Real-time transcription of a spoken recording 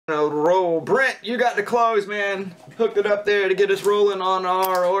you got the clothes, man. Hooked it up there to get us rolling on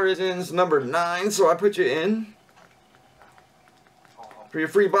our Origins number 9, so I put you in. For your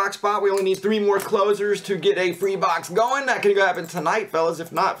free box spot, we only need 3 more closers to get a free box going. That can happen tonight, fellas.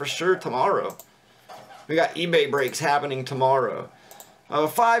 If not, for sure tomorrow. We got eBay breaks happening tomorrow.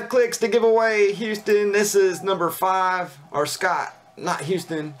 5 clicks to give away, Houston. This is number 5. Or Scott. Not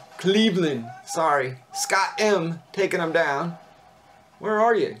Houston. Cleveland. Sorry. Scott M. taking them down. Where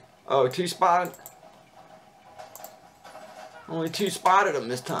are you? Oh, 2 spotted. Only 2 spotted them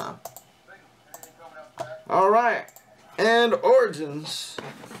this time. Alright. And Origins.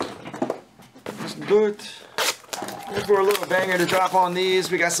 Let's do it. Look for a little banger to drop on these.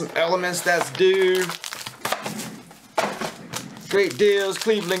 We got some elements that's due. Great deals.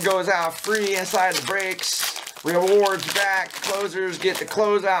 Cleveland goes out free inside the breaks. Rewards back. Closers get the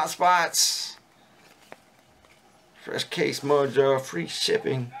closeout spots. Fresh case mojo. Free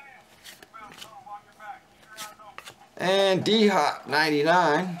shipping. And D-Hop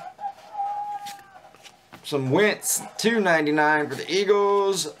 99. Some Wentz, $2.99 for the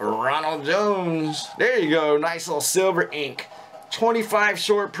Eagles. Ronald Jones. There you go. Nice little silver ink. 25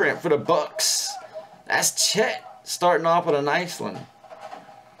 short print for the Bucks. That's Chet starting off with a nice one.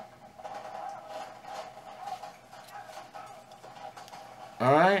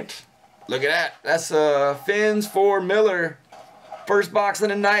 Alright. Look at that. That's Fins for Miller. First box of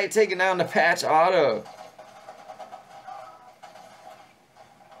the night, taking down the patch auto.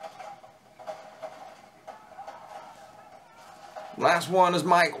 Last one is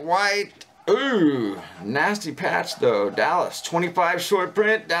Mike White. Ooh, nasty patch though. Dallas, 25 short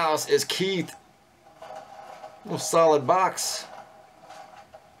print. Dallas is Keith. Little solid box.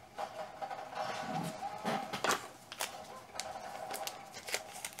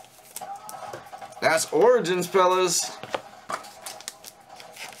 That's Origins, fellas.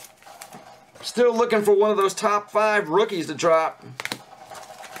 Still looking for one of those top 5 rookies to drop.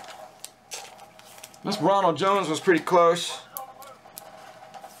 This Ronald Jones was pretty close.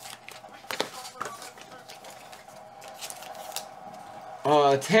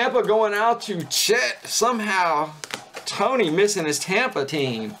 Tampa going out to Chet. Somehow, Tony missing his Tampa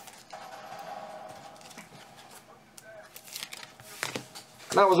team.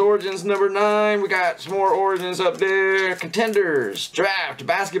 That was Origins number 9. We got some more Origins up there. Contenders, Draft,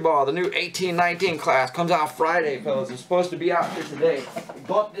 Basketball. The new 18-19 class comes out Friday, fellas. It's supposed to be out here today. We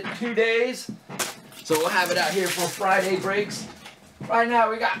bumped it 2 days, so we'll have it out here for Friday breaks. Right now,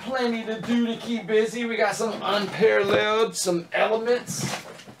 we got plenty to do to keep busy. We got some unparalleled, some elements.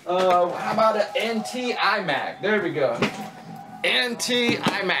 How about an NT iMac? There we go. NT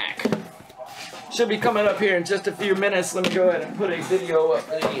iMac. Should be coming up here in just a few minutes. Let me go ahead and put a video up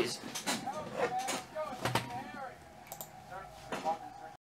for these.